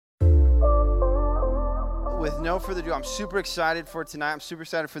with no further ado, I'm super excited for tonight. I'm super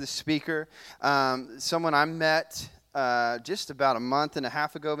excited for the speaker. Someone I met just about a month and a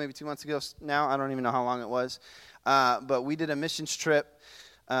half ago, maybe 2 months ago now. I don't even know how long it was. But we did a missions trip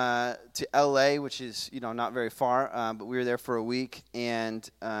to LA, which is, not very far. But we were there for a week, and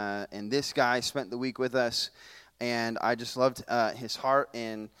this guy spent the week with us. And I just loved his heart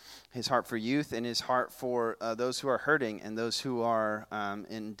and his heart for youth and his heart for those who are hurting and those who are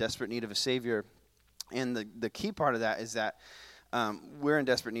in desperate need of a Savior. And the key part of that is that we're in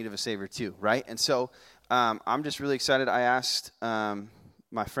desperate need of a Savior too, right? And so I'm just really excited. I asked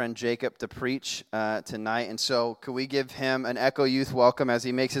my friend Jacob to preach tonight. And so could we give him an Echo Youth welcome as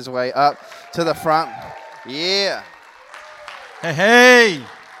he makes his way up to the front? Yeah. Hey.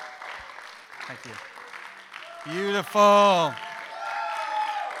 Thank you. Beautiful.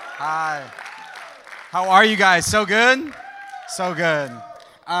 Hi. How are you guys? So good? So good.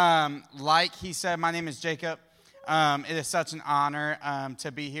 Like he said, my name is Jacob. It is such an honor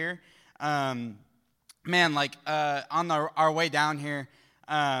to be here. On our way down here,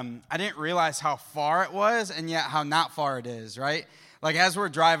 I didn't realize how far it was and yet how not far it is, right? Like as we're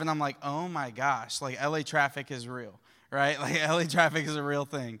driving, I'm like, oh my gosh, like LA traffic is real, right? Like LA traffic is a real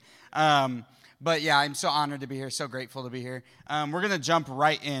thing. But yeah, I'm so honored to be here, so grateful to be here. We're going to jump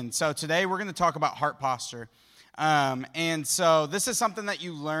right in. So today we're going to talk about heart posture. And so this is something that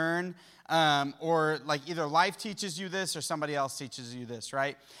you learn or like either life teaches you this or somebody else teaches you this,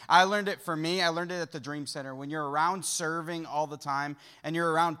 right? I learned it for me. I learned it at the Dream Center. When you're around serving all the time and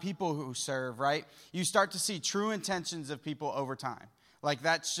you're around people who serve, right, you start to see true intentions of people over time. Like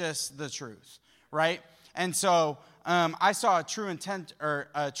that's just the truth, right? And so I saw a true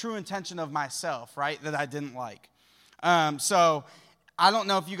intention of myself, right, that I didn't like. So I don't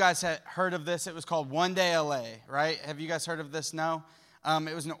know if you guys had heard of this. It was called One Day LA, right? Have you guys heard of this? No?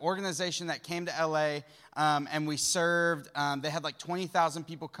 It was an organization that came to LA, and we served. They had like 20,000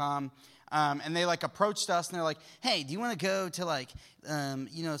 people come, and they like approached us, and they're like, hey, do you want to go to like,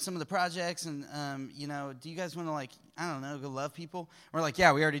 some of the projects, and, do you guys want to like, I don't know, go love people? We're like,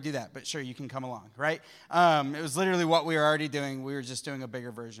 yeah, we already do that, but sure, you can come along, right? It was literally what we were already doing. We were just doing a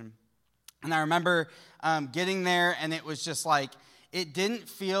bigger version. And I remember getting there, and it was just like, it didn't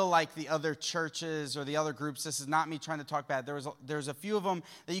feel like the other churches or the other groups. This is not me trying to talk bad. There was a few of them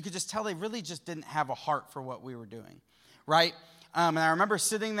that you could just tell they really just didn't have a heart for what we were doing, right? And I remember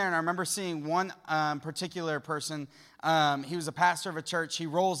sitting there, and I remember seeing one particular person. He was a pastor of a church. He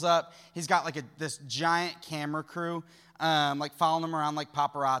rolls up. He's got like this giant camera crew, like following him around like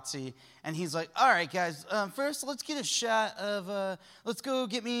paparazzi. And he's like, all right, guys, first let's get a shot of, let's go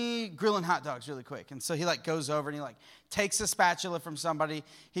get me grilling hot dogs really quick. And so he like goes over and he like takes a spatula from somebody.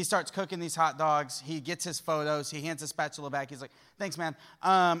 He starts cooking these hot dogs. He gets his photos. He hands the spatula back. He's like, thanks, man.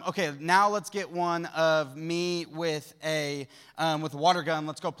 Okay, now let's get one of me with a water gun.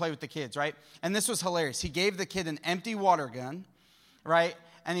 Let's go play with the kids, right? And this was hilarious. He gave the kid an empty water gun, right?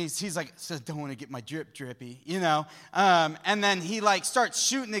 And he's like, so don't want to get my drip drippy, And then he like starts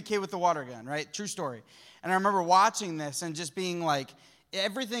shooting the kid with the water gun, right? True story. And I remember watching this and just being like,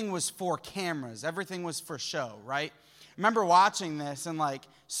 everything was for cameras. Everything was for show, right? I remember watching this and like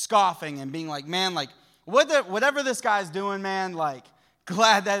scoffing and being like, man, like whatever this guy's doing, man, like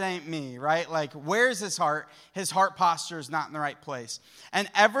glad that ain't me, right? Like where's his heart? His heart posture is not in the right place. And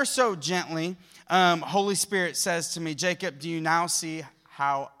ever so gently, Holy Spirit says to me, Jacob, do you now see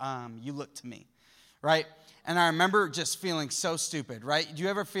how you look to me, right? And I remember just feeling so stupid, right? Do you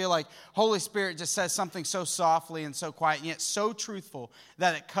ever feel like Holy Spirit just says something so softly and so quiet and yet so truthful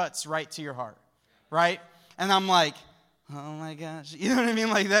that it cuts right to your heart, right? And I'm like, oh my gosh, you know what I mean?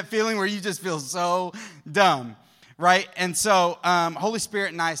 Like that feeling where you just feel so dumb, right? And so Holy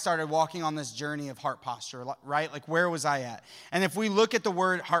Spirit and I started walking on this journey of heart posture, right? Like where was I at? And if we look at the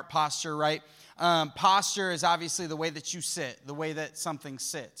word heart posture, right? Posture is obviously the way that you sit, the way that something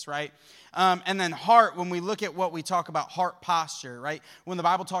sits, right? And then heart, when we look at what we talk about heart posture, right? When the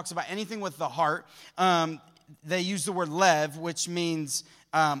Bible talks about anything with the heart, they use the word lev, which means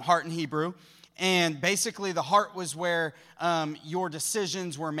heart in Hebrew. And basically the heart was where your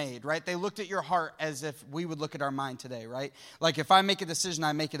decisions were made, right? They looked at your heart as if we would look at our mind today, right? Like if I make a decision,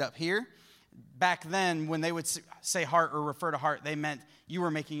 I make it up here. Back then, when they would say heart or refer to heart, they meant you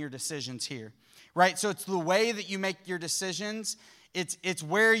were making your decisions here, right? So it's the way that you make your decisions. It's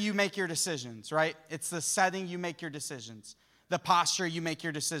where you make your decisions, right? It's the setting you make your decisions. The posture you make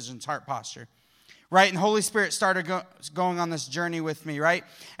your decisions, heart posture, right? And Holy Spirit started going on this journey with me, right?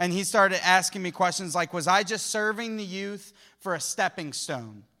 And he started asking me questions like, was I just serving the youth for a stepping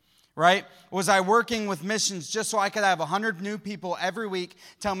stone, right? Was I working with missions just so I could have 100 new people every week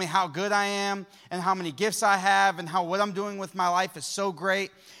tell me how good I am and how many gifts I have and how what I'm doing with my life is so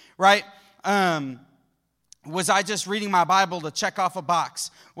great, right? Was I just reading my Bible to check off a box?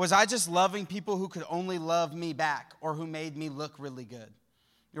 Was I just loving people who could only love me back or who made me look really good,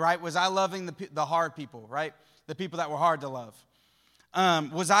 right? Was I loving the hard people, right? The people that were hard to love?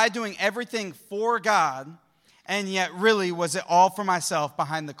 Was I doing everything for God, and yet really was it all for myself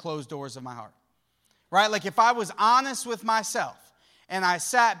behind the closed doors of my heart? Right? Like if I was honest with myself and I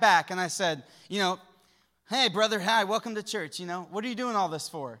sat back and I said, hey, brother, hi, welcome to church. What are you doing all this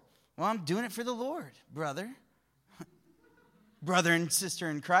for? Well, I'm doing it for the Lord, brother. Brother and sister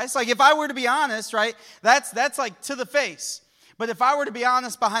in Christ. Like if I were to be honest, right, that's like to the face. But if I were to be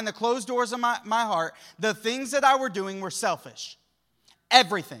honest behind the closed doors of my heart, the things that I were doing were selfish.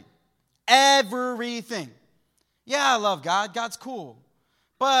 Everything. Yeah, I love God. God's cool.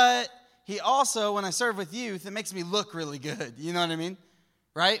 But he also, when I serve with youth, it makes me look really good. You know what I mean?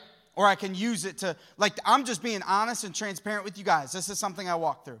 Right? Or I can use it to, like, I'm just being honest and transparent with you guys. This is something I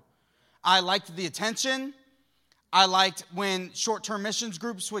walked through. I liked the attention. I liked when short-term missions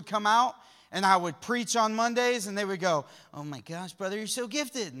groups would come out and I would preach on Mondays and they would go, oh my gosh, brother, you're so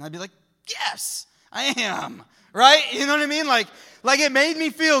gifted. And I'd be like, yes, I am. Right? You know what I mean? Like it made me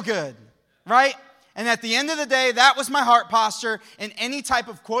feel good. Right? And at the end of the day, that was my heart posture in any type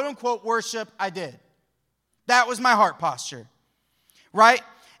of quote-unquote worship I did. That was my heart posture. Right?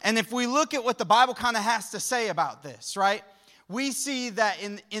 And if we look at what the Bible kind of has to say about this, right? We see that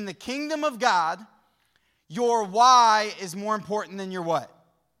in the kingdom of God, your why is more important than your what?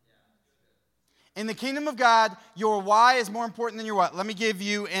 In the kingdom of God, your why is more important than your what? Let me give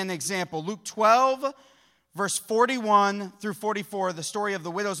you an example. Luke 12, verse 41 through 44, the story of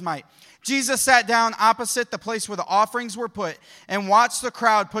the widow's mite. Jesus sat down opposite the place where the offerings were put and watched the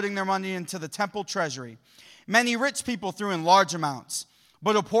crowd putting their money into the temple treasury. Many rich people threw in large amounts,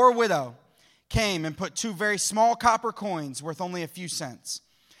 but a poor widow came and put 2 very small copper coins worth only a few cents.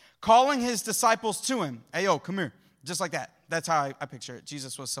 Calling his disciples to him, hey, yo, come here, just like that. That's how I picture it.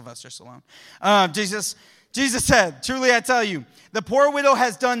 Jesus was Sylvester Stallone. Jesus said, truly I tell you, the poor widow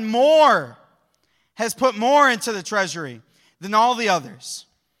has done more, has put more into the treasury than all the others.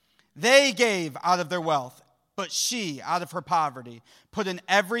 They gave out of their wealth, but she, out of her poverty, put in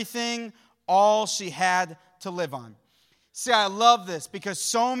everything, all she had to live on. See, I love this because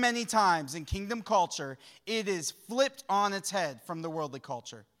so many times in kingdom culture, it is flipped on its head from the worldly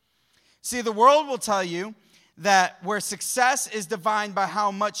culture. See, the world will tell you that where success is defined by how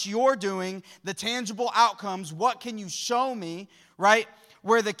much you're doing, the tangible outcomes, what can you show me, right?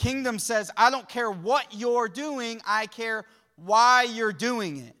 Where the kingdom says, I don't care what you're doing, I care why you're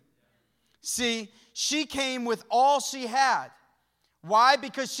doing it. See, she came with all she had. Why?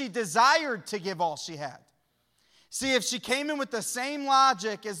 Because she desired to give all she had. See, if she came in with the same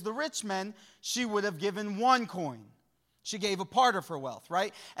logic as the rich men, she would have given 1 coin. She gave a part of her wealth,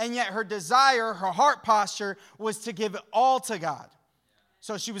 right? And yet her desire, her heart posture was to give it all to God.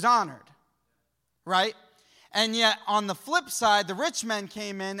 So she was honored, right? And yet on the flip side, the rich men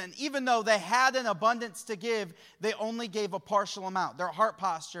came in, and even though they had an abundance to give, they only gave a partial amount. Their heart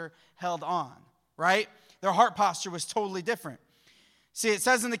posture held on, right? Their heart posture was totally different. See, it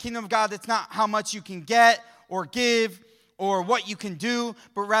says in the kingdom of God, it's not how much you can get or give or what you can do,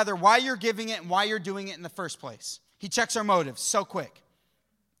 but rather why you're giving it and why you're doing it in the first place. He checks our motives so quick,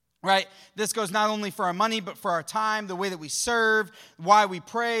 right? This goes not only for our money, but for our time, the way that we serve, why we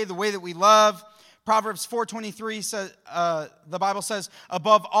pray, the way that we love. Proverbs 4:23 says, the Bible says,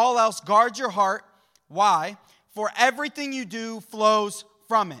 above all else, guard your heart. Why? For everything you do flows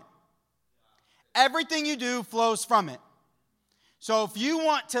from it. Everything you do flows from it. So if you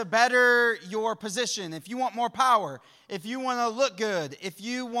want to better your position, if you want more power, if you want to look good, if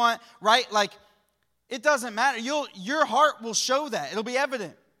you want, right, like, it doesn't matter. Your heart will show that. It'll be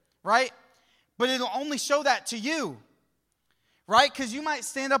evident, right? But it'll only show that to you, right? Because you might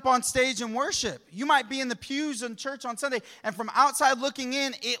stand up on stage and worship. You might be in the pews in church on Sunday, and from outside looking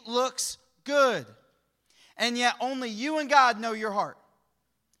in, it looks good. And yet only you and God know your heart.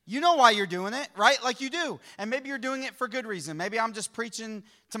 You know why you're doing it, right? Like you do. And maybe you're doing it for good reason. Maybe I'm just preaching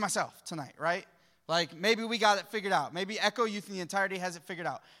to myself tonight, right? Like maybe we got it figured out. Maybe Echo Youth in the entirety has it figured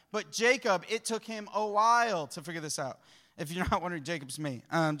out. But Jacob, it took him a while to figure this out. If you're not wondering, Jacob's me.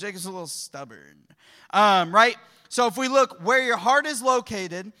 Jacob's a little stubborn, right? So if we look, where your heart is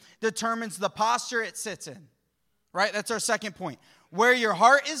located determines the posture it sits in, right? That's our second point. Where your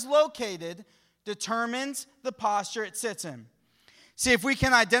heart is located determines the posture it sits in. See, if we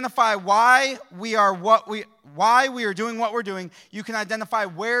can identify why we are doing what we're doing, you can identify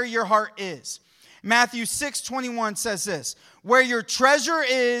where your heart is. Matthew 6:21 says this, where your treasure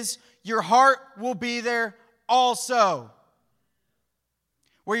is, your heart will be there also.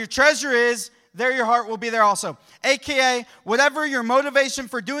 Where your treasure is, there your heart will be there also. AKA, whatever your motivation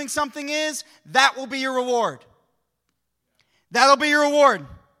for doing something is, that will be your reward. That'll be your reward,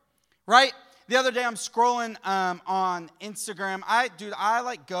 right? The other day I'm scrolling on Instagram. I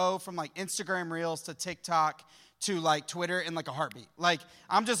like go from like Instagram Reels to TikTok to like Twitter in like a heartbeat. Like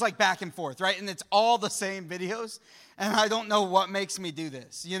I'm just like back and forth, right? And it's all the same videos. And I don't know what makes me do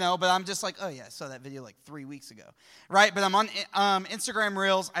this, but I'm just like, oh yeah, I saw that video like 3 weeks ago, right? But I'm on Instagram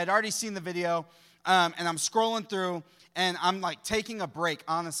Reels. I'd already seen the video, and I'm scrolling through, and I'm like taking a break,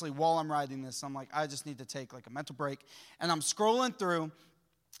 honestly, while I'm writing this. I'm like, I just need to take like a mental break. And I'm scrolling through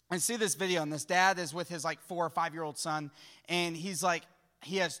and see this video, and this dad is with his like 4 or 5 year old son, and he's like,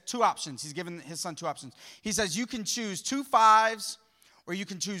 he has 2 options. He's given his son 2 options. He says, you can choose 2 5s or you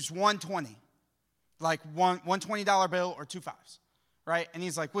can choose 1 20. Like one $20 bill or 2 5s, right? And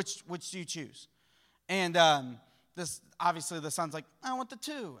he's like, which do you choose? And this obviously the son's like, I want the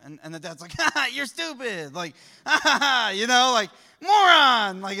 2. And the dad's like, you're stupid. Like, like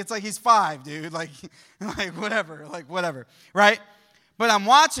moron. Like it's like he's 5, dude. Like whatever, right? But I'm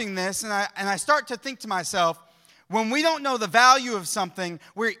watching this and I start to think to myself, when we don't know the value of something,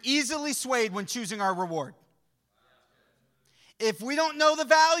 we're easily swayed when choosing our reward. If we don't know the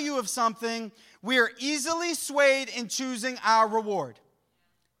value of something, we are easily swayed in choosing our reward.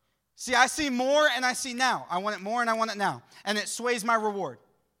 See, I see more and I see now. I want it more and I want it now. And it sways my reward.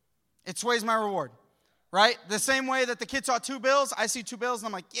 It sways my reward, right? The same way that the kid saw 2 bills, I see 2 bills and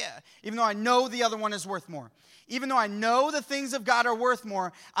I'm like, yeah, even though I know the other one is worth more. Even though I know the things of God are worth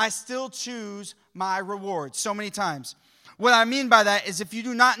more, I still choose my reward so many times. What I mean by that is if you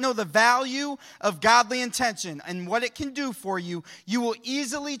do not know the value of godly intention and what it can do for you, you will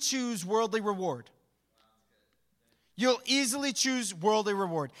easily choose worldly reward. You'll easily choose worldly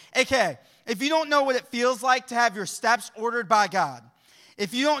reward. AKA, if you don't know what it feels like to have your steps ordered by God,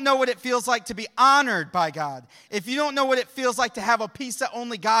 if you don't know what it feels like to be honored by God, if you don't know what it feels like to have a peace that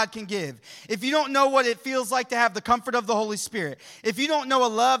only God can give, if you don't know what it feels like to have the comfort of the Holy Spirit, if you don't know a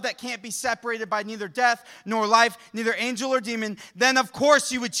love that can't be separated by neither death nor life, neither angel or demon, then of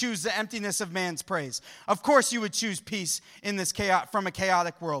course you would choose the emptiness of man's praise. Of course you would choose peace in this from a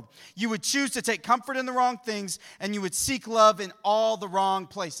chaotic world. You would choose to take comfort in the wrong things, and you would seek love in all the wrong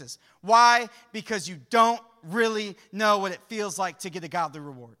places. Why? Because you don't really know what it feels like to get a godly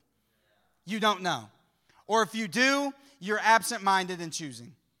reward. You don't know. Or if you do, you're absent-minded in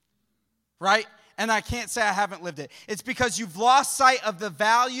choosing. Right? And I can't say I haven't lived it. It's because you've lost sight of the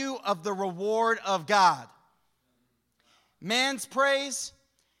value of the reward of God. Man's praise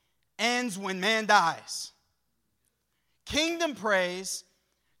ends when man dies. Kingdom praise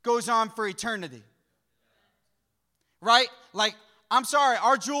goes on for eternity. Right? Like, I'm sorry,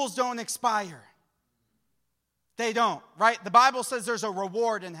 our jewels don't expire. They don't, right? The Bible says there's a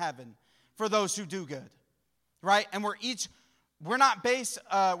reward in heaven for those who do good, right? And we're not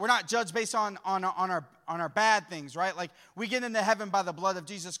judged based on our bad things, right? Like we get into heaven by the blood of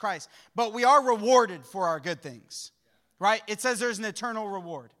Jesus Christ, but we are rewarded for our good things, right? It says there's an eternal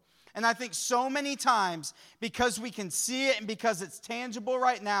reward. And I think so many times, because we can see it and because it's tangible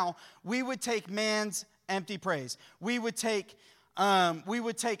right now, we would take man's empty praise. We would take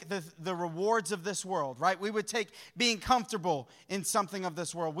the rewards of this world, right? We would take being comfortable in something of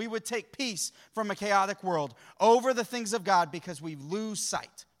this world. We would take peace from a chaotic world over the things of God because we lose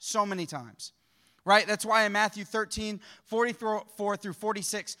sight so mmany times, right? That's why in Matthew 13, 44 through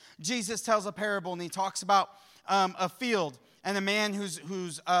 46, Jesus tells a parable and he talks about a field and a man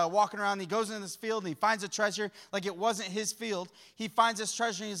who's walking around. And he goes into this field and he finds a treasure like it wasn't his field. He finds this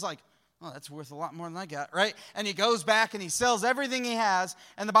treasure and he's like, oh, that's worth a lot more than I got, right? And he goes back and he sells everything he has.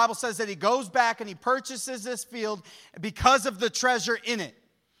 And the Bible says that he goes back and he purchases this field because of the treasure in it.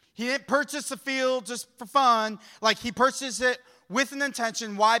 He didn't purchase the field just for fun. Like he purchased it with an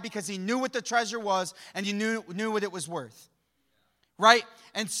intention. Why? Because he knew what the treasure was and he knew what it was worth, right?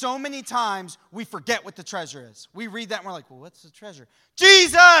 And so many times we forget what the treasure is. We read that and we're like, well, what's the treasure?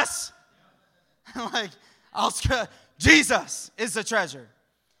 Jesus! Like, Jesus is the treasure.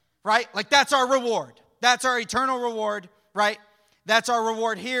 Right? Like that's our reward. That's our eternal reward, right? That's our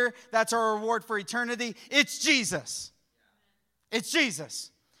reward here. That's our reward for eternity. It's Jesus. It's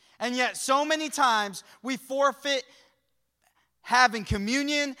Jesus. And yet so many times we forfeit having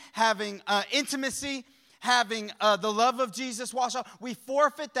communion, having intimacy, having the love of Jesus wash off. We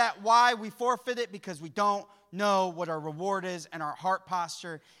forfeit that. Why? We forfeit it because we don't know what our reward is, and our heart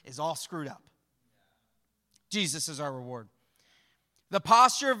posture is all screwed up. Jesus is our reward. The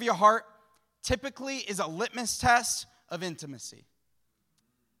posture of your heart typically is a litmus test of intimacy.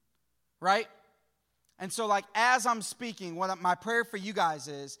 Right? And so, like, as I'm speaking, what my prayer for you guys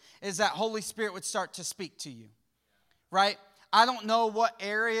is that Holy Spirit would start to speak to you. Right? I don't know what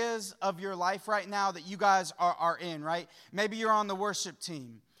areas of your life right now that you guys are in, right? Maybe you're on the worship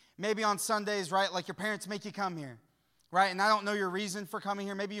team. Maybe on Sundays, right? Like your parents make you come here, right? And I don't know your reason for coming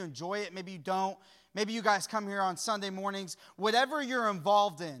here. Maybe you enjoy it. Maybe you don't. Maybe you guys come here on Sunday mornings. Whatever you're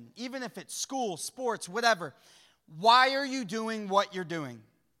involved in, even if it's school, sports, whatever, why are you doing what you're doing?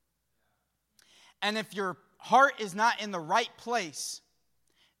 And if your heart is not in the right place,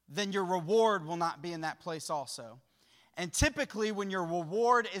 then your reward will not be in that place also. And typically, when your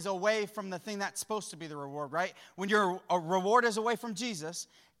reward is away from the thing that's supposed to be the reward, right? When your reward is away from Jesus,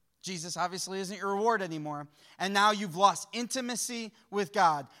 Jesus obviously isn't your reward anymore. And now you've lost intimacy with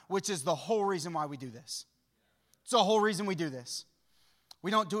God, which is the whole reason why we do this. It's the whole reason we do this.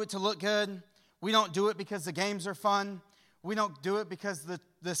 We don't do it to look good. We don't do it because the games are fun. We don't do it because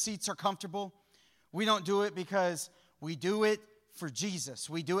the seats are comfortable. We don't do it because we do it for Jesus.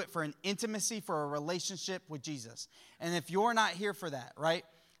 We do it for an intimacy, for a relationship with Jesus. And if you're not here for that, right?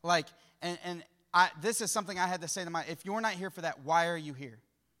 Like, this is something I had to say to if you're not here for that, why are you here?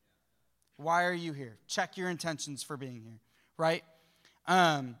 Why are you here? Check your intentions for being here, right?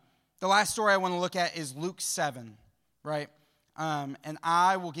 The last story I want to look at is Luke 7, right? And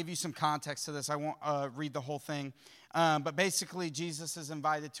I will give you some context to this. I won't read the whole thing. But basically, Jesus is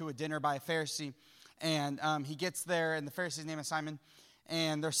invited to a dinner by a Pharisee. And he gets there, and the Pharisee's name is Simon.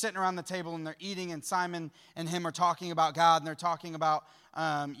 And they're sitting around the table, and they're eating. And Simon and him are talking about God, and they're talking about,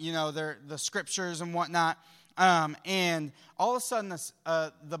 the scriptures and whatnot. And all of a sudden,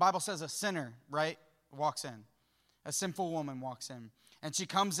 the Bible says a sinner, right, walks in. A sinful woman walks in. And she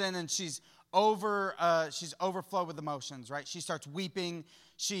comes in, and she's overflowed with emotions, right? She starts weeping.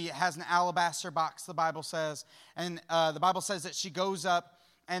 She has an alabaster box, the Bible says. And the Bible says that she goes up,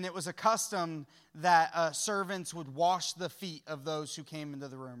 and it was a custom that servants would wash the feet of those who came into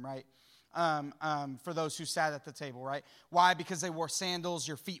the room, right? For those who sat at the table, right? Why? Because they wore sandals,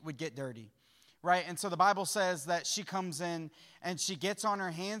 your feet would get dirty, right? And so the Bible says that she comes in, and she gets on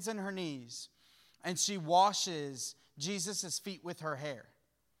her hands and her knees, and she washes Jesus' feet with her hair.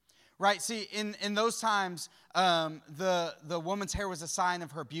 Right, see, in those times, the woman's hair was a sign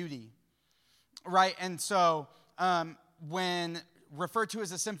of her beauty, right? And so when referred to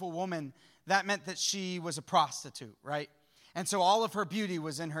as a sinful woman, that meant that she was a prostitute, right? And so all of her beauty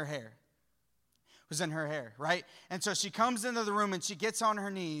was in her hair. Right? And so she comes into the room and she gets on her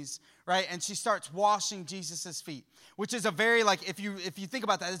knees, right? And she starts washing Jesus' feet, which is a very, like, if you think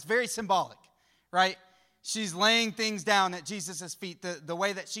about that, it's very symbolic, right? She's laying things down at Jesus' feet, the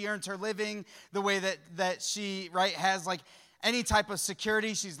way that she earns her living, the way that she, right, has like any type of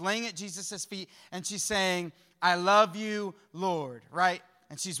security. She's laying at Jesus' feet and she's saying, I love you, Lord, right?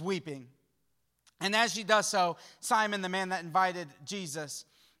 And she's weeping. And as she does so, Simon, the man that invited Jesus,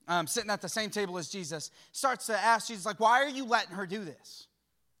 sitting at the same table as Jesus, starts to ask Jesus, like, why are you letting her do this?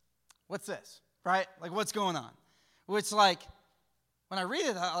 What's this, right? Like, what's going on? Which, like, when I read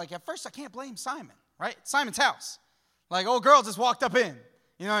it, like, at first I can't blame Simon. Right? Simon's house. Like, old girl just walked up in.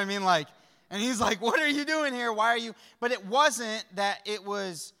 You know what I mean? Like, and he's like, what are you doing here? Why are you? But it wasn't that it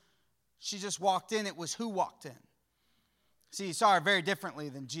was, she just walked in. It was who walked in. See, he saw her very differently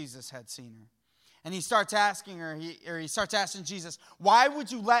than Jesus had seen her. And he starts asking her, he starts asking Jesus, why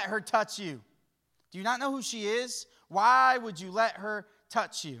would you let her touch you? Do you not know who she is? Why would you let her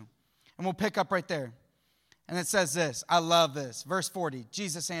touch you? And we'll pick up right there. And it says this. I love this. Verse 40,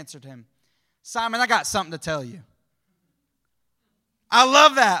 Jesus answered him, Simon, I got something to tell you. I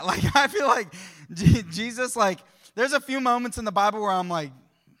love that. Like, I feel like Jesus, like, there's a few moments in the Bible where I'm like,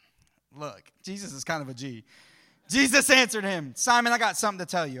 look, Jesus is kind of a G. Jesus answered him, Simon, I got something to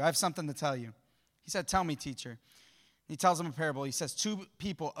tell you. I have something to tell you. He said, tell me, teacher. He tells him a parable. He says, 2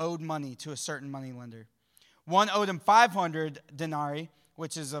 people owed money to a certain moneylender. One owed him 500 denarii,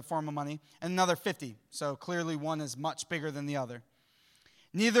 which is a form of money, and another 50. So clearly one is much bigger than the other.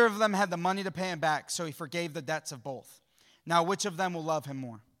 Neither of them had the money to pay him back, so he forgave the debts of both. Now, which of them will love him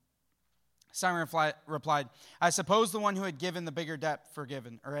more? Simon replied, I suppose the one who had given the bigger debt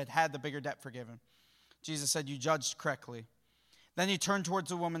forgiven, or had the bigger debt forgiven. Jesus said, you judged correctly. Then he turned towards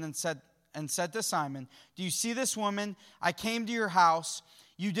the woman and said to Simon, do you see this woman? I came to your house.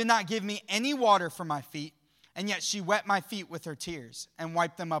 You did not give me any water for my feet, and yet she wet my feet with her tears and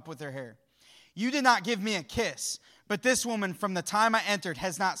wiped them up with her hair. You did not give me a kiss, but this woman from the time I entered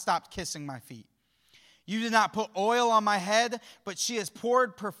has not stopped kissing my feet. You did not put oil on my head, but she has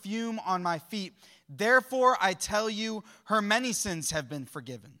poured perfume on my feet. Therefore, I tell you, her many sins have been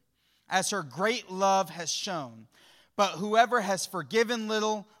forgiven, as her great love has shown. But whoever has forgiven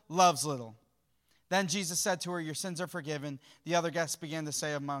little loves little. Then Jesus said to her, your sins are forgiven. The other guests began to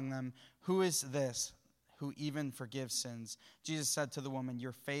say among them, who is this who even forgives sins? Jesus said to the woman,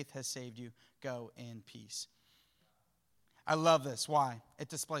 your faith has saved you. Go in peace. I love this. Why? It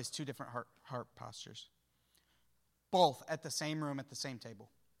displays two different heart postures. Both at the same room, at the same table.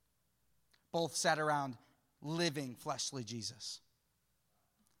 Both sat around living fleshly Jesus.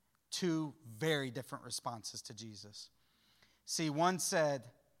 Two very different responses to Jesus. See, one said,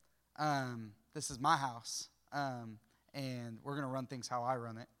 this is my house, and we're going to run things how I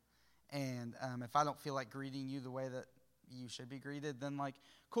run it. And if I don't feel like greeting you the way that you should be greeted, then like,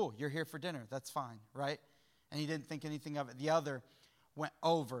 cool, you're here for dinner. That's fine, right? And he didn't think anything of it. The other went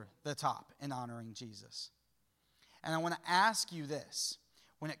over the top in honoring Jesus. And I want to ask you this.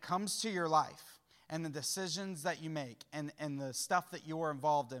 When it comes to your life and the decisions that you make and the stuff that you're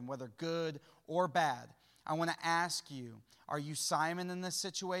involved in, whether good or bad, I want to ask you, are you Simon in this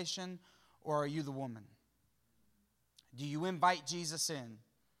situation or are you the woman? Do you invite Jesus in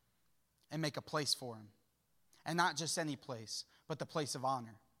and make a place for him? And not just any place, but the place of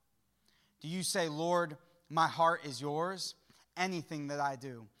honor. Do you say, Lord, my heart is yours? Anything that I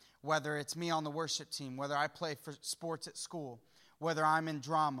do, whether it's me on the worship team, whether I play for sports at school, whether I'm in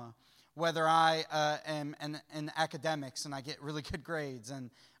drama, whether I am in academics and I get really good grades,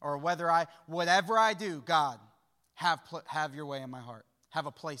 or whatever I do, God, have your way in my heart. Have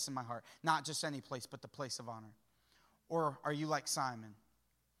a place in my heart. Not just any place, but the place of honor. Or are you like Simon?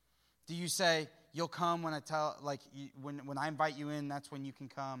 Do you say, you'll come when I tell, when I invite you in, that's when you can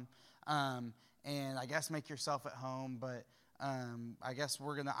come. And I guess make yourself at home, but I guess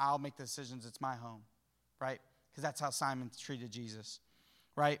I'll make the decisions. It's my home, right? Because that's how Simon treated Jesus,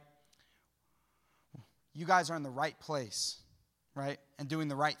 right? You guys are in the right place, right? And doing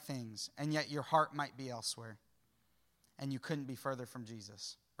the right things, and yet your heart might be elsewhere. And you couldn't be further from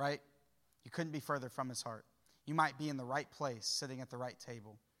Jesus, right? You couldn't be further from his heart. You might be in the right place, sitting at the right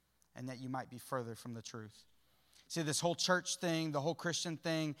table, and yet you might be further from the truth. See, this whole church thing, the whole Christian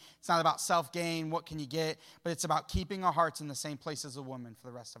thing, it's not about self-gain, what can you get, but it's about keeping our hearts in the same place as a woman for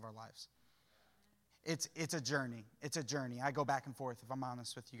the rest of our lives. It's a journey. It's a journey. I go back and forth, if I'm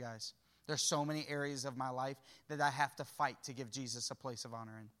honest with you guys. There's so many areas of my life that I have to fight to give Jesus a place of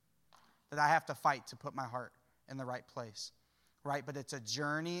honor in, that I have to fight to put my heart in the right place, right? But it's a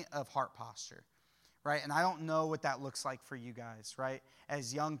journey of heart posture, right? And I don't know what that looks like for you guys, right?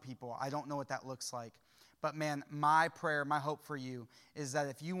 As young people, I don't know what that looks like. But man, my prayer, my hope for you is that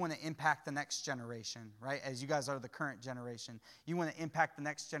if you want to impact the next generation, right, as you guys are the current generation, you want to impact the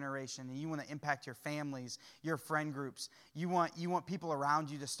next generation, and you want to impact your families, your friend groups, you want people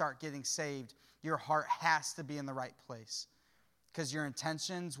around you to start getting saved, your heart has to be in the right place, because your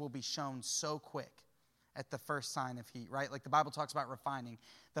intentions will be shown so quick at the first sign of heat, right? Like the Bible talks about refining.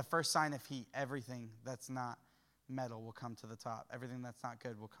 The first sign of heat, everything that's not metal will come to the top. Everything that's not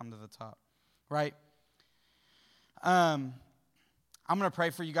good will come to the top, right? I'm going to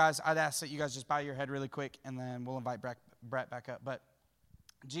pray for you guys. I'd ask that you guys just bow your head really quick, and then we'll invite Brett back up. But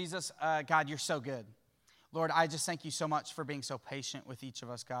Jesus, God, you're so good. Lord, I just thank you so much for being so patient with each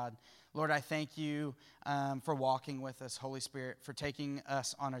of us, God. Lord, I thank you for walking with us, Holy Spirit, for taking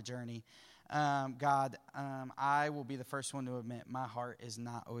us on a journey. God, I will be the first one to admit my heart is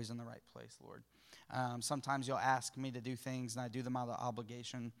not always in the right place, Lord. Sometimes you'll ask me to do things, and I do them out of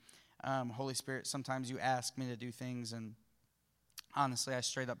obligation. Holy Spirit, sometimes you ask me to do things, and honestly, I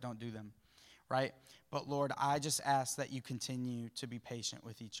straight up don't do them, right? But Lord, I just ask that you continue to be patient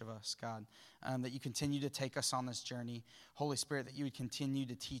with each of us, God, that you continue to take us on this journey. Holy Spirit, that you would continue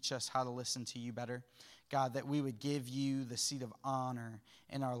to teach us how to listen to you better. God, that we would give you the seat of honor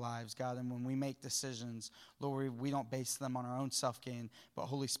in our lives, God. And when we make decisions, Lord, we don't base them on our own self-gain, but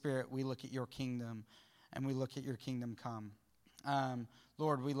Holy Spirit, we look at your kingdom, and we look at your kingdom come.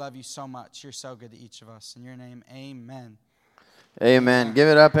 Lord, we love you so much. You're so good to each of us. In your name, amen. Amen. Give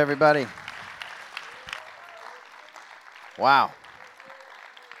it up, everybody. Wow.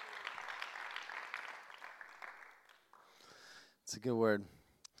 It's a good word.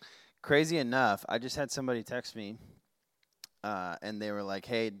 Crazy enough, I just had somebody text me, and they were like,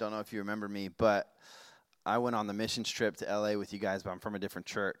 hey, don't know if you remember me, but I went on the missions trip to L.A. with you guys, but I'm from a different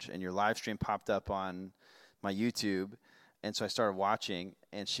church, and your live stream popped up on my YouTube. And so I started watching,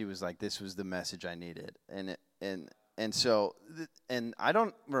 and she was like, "This was the message I needed." And And so, and I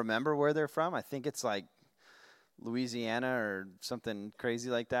don't remember where they're from. I think it's like Louisiana or something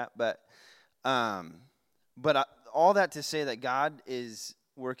crazy like that. But all that to say that God is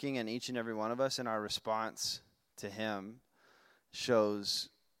working in each and every one of us, and our response to him shows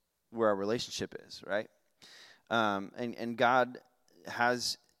where our relationship is, right? And God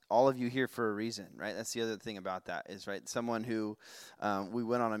has all of you here for a reason, right? That's the other thing about that is, right, someone who we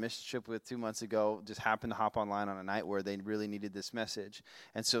went on a mission trip with 2 months ago just happened to hop online on a night where they really needed this message.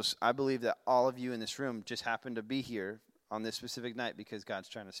 And so I believe that all of you in this room just happened to be here on this specific night because God's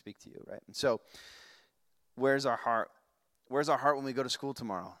trying to speak to you, right? And so where's our heart? Where's our heart when we go to school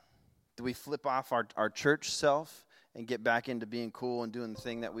tomorrow? Do we flip off our church self and get back into being cool and doing the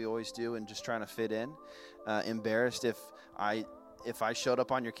thing that we always do and just trying to fit in? Embarrassed if I showed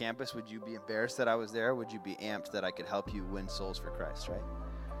up on your campus, would you be embarrassed that I was there? Would you be amped that I could help you win souls for Christ, right?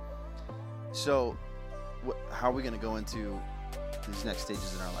 So how are we going to go into these next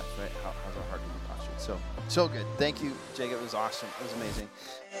stages in our life, right? How's our heart going to be postured? So good. Thank you, Jacob. It was awesome. It was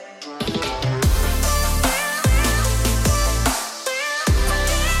amazing.